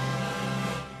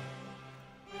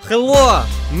Hello,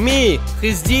 me,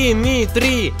 he's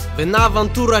Dimitri. When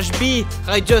aventura be,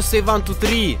 I just say 1, 2,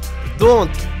 3.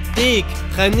 Don't take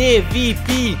an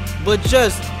VP, but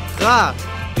just ha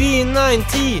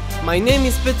P90. My name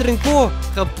is Petrenko,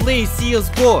 ha play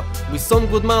CSGO. With some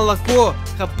good malako,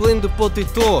 ha playing the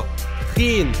potato.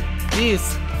 In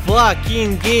this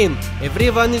fucking game,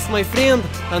 everyone is my friend,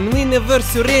 and we never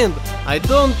surrender. I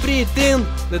don't pretend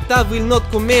that I will not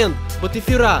comment, but if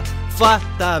you're a fat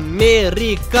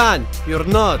American, you're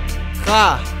not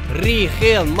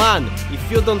real man.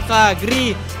 If you don't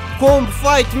agree, come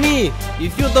fight me.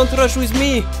 If you don't rush with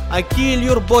me, I kill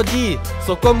your body.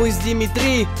 So come with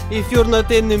Dimitri if you're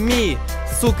not enemy.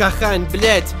 Сука хань,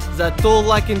 блять, that's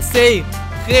all I can say.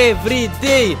 Every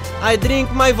day I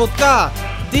drink my vodka.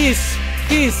 This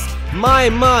is my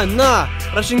mana.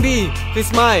 Rushing B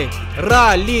is my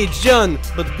religion,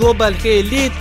 but global elite